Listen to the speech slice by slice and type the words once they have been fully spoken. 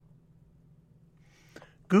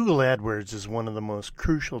Google AdWords is one of the most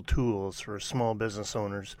crucial tools for small business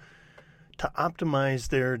owners to optimize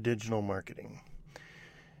their digital marketing.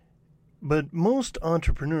 But most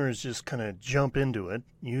entrepreneurs just kind of jump into it,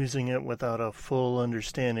 using it without a full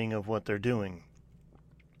understanding of what they're doing.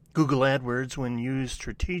 Google AdWords, when used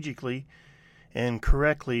strategically and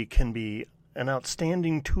correctly, can be an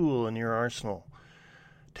outstanding tool in your arsenal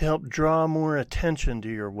to help draw more attention to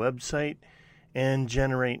your website and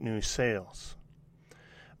generate new sales.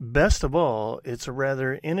 Best of all, it's a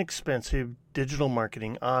rather inexpensive digital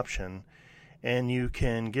marketing option, and you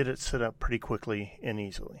can get it set up pretty quickly and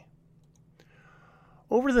easily.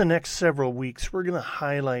 Over the next several weeks, we're going to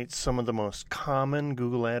highlight some of the most common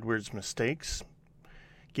Google AdWords mistakes,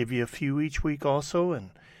 give you a few each week also, and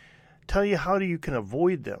tell you how you can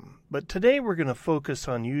avoid them. But today we're going to focus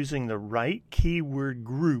on using the right keyword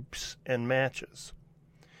groups and matches.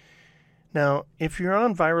 Now, if you're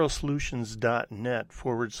on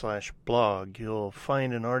viralsolutions.net/blog, you'll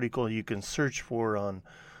find an article you can search for on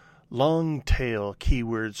long tail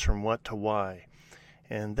keywords from what to why.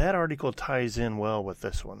 And that article ties in well with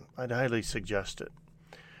this one. I'd highly suggest it.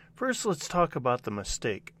 First, let's talk about the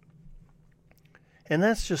mistake. And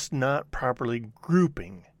that's just not properly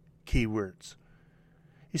grouping keywords.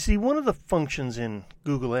 You see, one of the functions in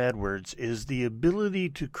Google AdWords is the ability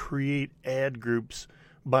to create ad groups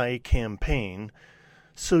by campaign,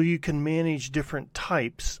 so you can manage different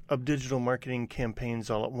types of digital marketing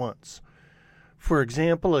campaigns all at once. For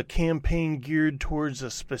example, a campaign geared towards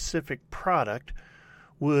a specific product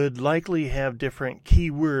would likely have different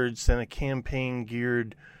keywords than a campaign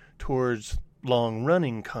geared towards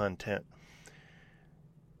long-running content.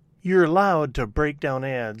 You're allowed to break down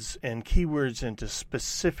ads and keywords into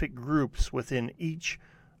specific groups within each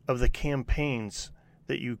of the campaigns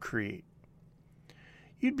that you create.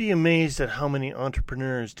 You'd be amazed at how many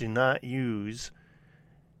entrepreneurs do not use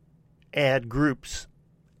ad groups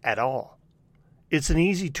at all. It's an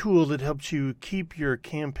easy tool that helps you keep your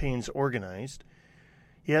campaigns organized,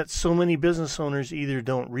 yet so many business owners either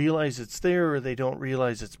don't realize it's there or they don't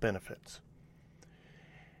realize its benefits.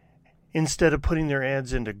 Instead of putting their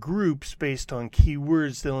ads into groups based on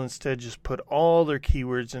keywords, they'll instead just put all their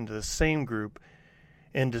keywords into the same group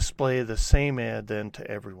and display the same ad then to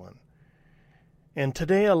everyone. And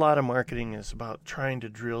today a lot of marketing is about trying to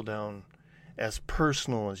drill down as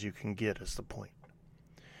personal as you can get is the point.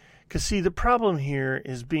 Because see, the problem here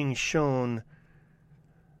is being shown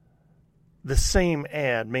the same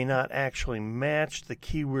ad may not actually match the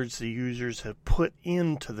keywords the users have put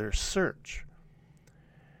into their search.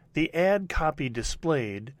 The ad copy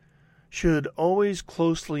displayed should always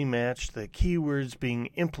closely match the keywords being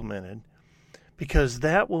implemented, because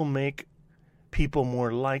that will make people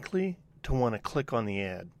more likely to want to click on the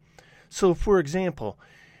ad. So, for example,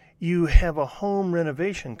 you have a home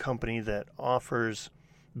renovation company that offers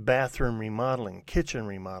bathroom remodeling, kitchen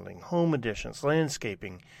remodeling, home additions,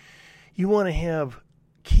 landscaping. You want to have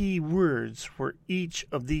keywords for each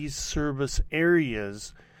of these service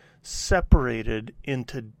areas separated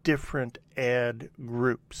into different ad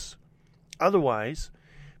groups. Otherwise,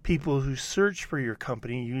 people who search for your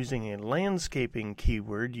company using a landscaping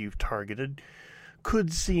keyword you've targeted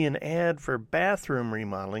could see an ad for bathroom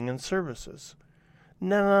remodeling and services.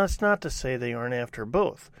 Now, that's not to say they aren't after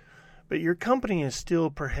both, but your company is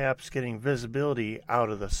still perhaps getting visibility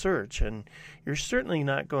out of the search, and you're certainly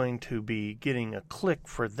not going to be getting a click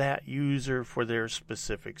for that user for their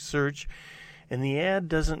specific search, and the ad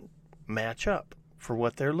doesn't match up for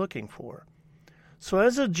what they're looking for. So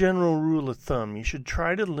as a general rule of thumb, you should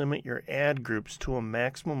try to limit your ad groups to a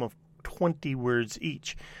maximum of 20 words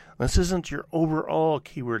each. This isn't your overall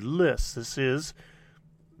keyword list. This is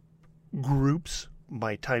groups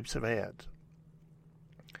by types of ads.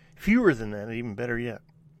 Fewer than that, even better yet.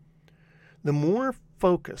 The more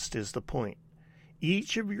focused is the point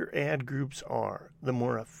each of your ad groups are, the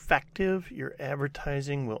more effective your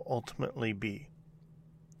advertising will ultimately be.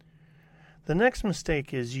 The next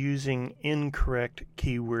mistake is using incorrect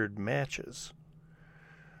keyword matches.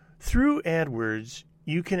 Through AdWords,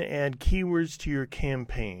 you can add keywords to your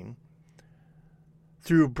campaign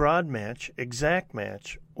through broad match, exact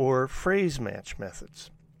match, or phrase match methods.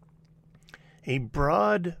 A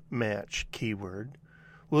broad match keyword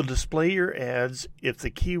will display your ads if the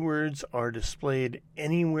keywords are displayed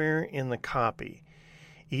anywhere in the copy,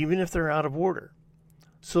 even if they're out of order.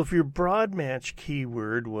 So if your broad match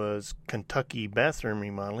keyword was Kentucky bathroom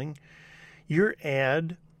remodeling, your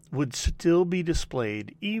ad would still be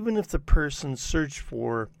displayed even if the person searched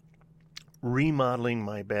for remodeling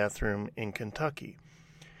my bathroom in Kentucky.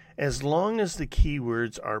 As long as the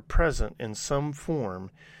keywords are present in some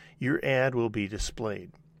form, your ad will be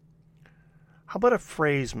displayed. How about a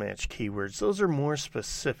phrase match keywords? Those are more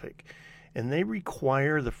specific, and they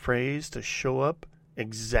require the phrase to show up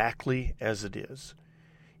exactly as it is.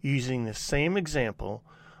 Using the same example,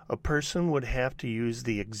 a person would have to use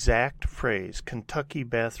the exact phrase Kentucky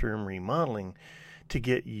bathroom remodeling to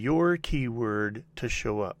get your keyword to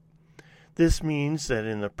show up. This means that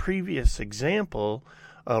in the previous example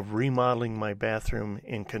of remodeling my bathroom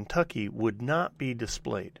in Kentucky would not be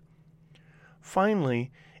displayed.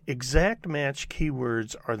 Finally, exact match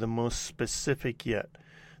keywords are the most specific yet.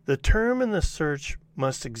 The term in the search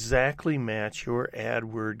must exactly match your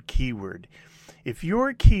AdWord keyword. If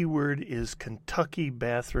your keyword is Kentucky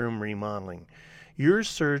bathroom remodeling, your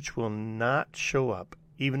search will not show up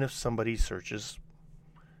even if somebody searches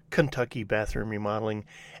Kentucky bathroom remodeling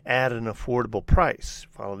at an affordable price.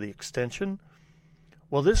 Follow the extension.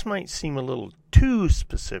 While this might seem a little too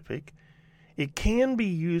specific, it can be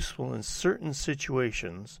useful in certain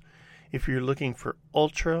situations if you're looking for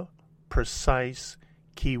ultra precise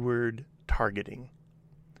keyword targeting.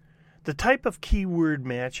 The type of keyword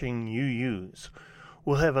matching you use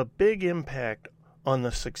will have a big impact on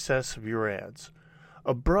the success of your ads.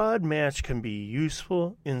 A broad match can be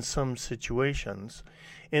useful in some situations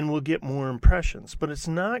and will get more impressions, but it's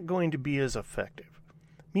not going to be as effective.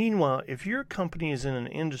 Meanwhile, if your company is in an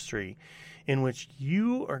industry in which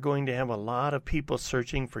you are going to have a lot of people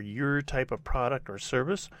searching for your type of product or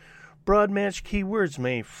service, broad match keywords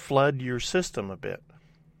may flood your system a bit,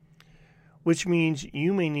 which means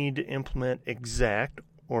you may need to implement exact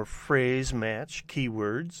or phrase match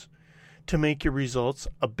keywords to make your results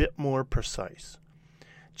a bit more precise.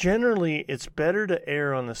 Generally, it's better to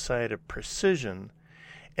err on the side of precision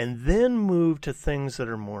and then move to things that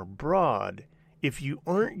are more broad if you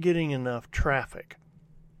aren't getting enough traffic.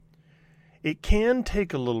 It can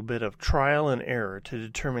take a little bit of trial and error to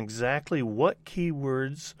determine exactly what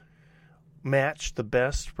keywords match the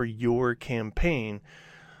best for your campaign.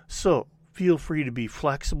 So feel free to be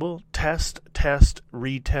flexible. Test,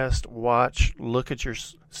 retest, watch, look at your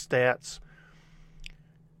stats.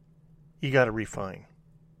 You got to refine.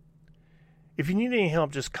 If you need any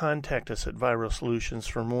help, just contact us at Viral Solutions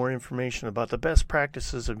for more information about the best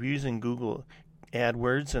practices of using Google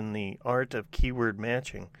AdWords and the art of keyword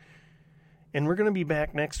matching. And we're going to be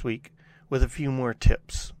back next week with a few more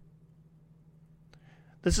tips.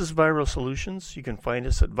 This is Viral Solutions. You can find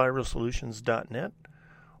us at viralsolutions.net,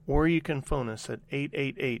 or you can phone us at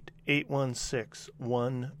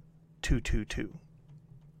 888-816-1222.